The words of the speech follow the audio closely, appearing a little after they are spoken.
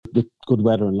with good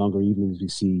weather and longer evenings, we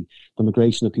see the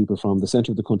migration of people from the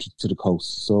centre of the country to the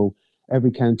coast. So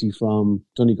every county from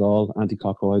Donegal,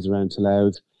 anti-clockwise around to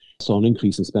Louth, saw an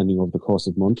increase in spending over the course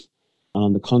of the month. And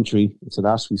on the contrary to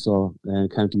that, we saw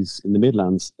counties in the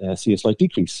Midlands see a slight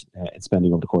decrease in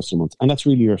spending over the course of the month. And that's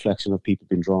really a reflection of people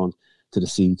being drawn to the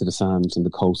sea, to the sands and the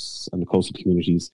coasts and the coastal communities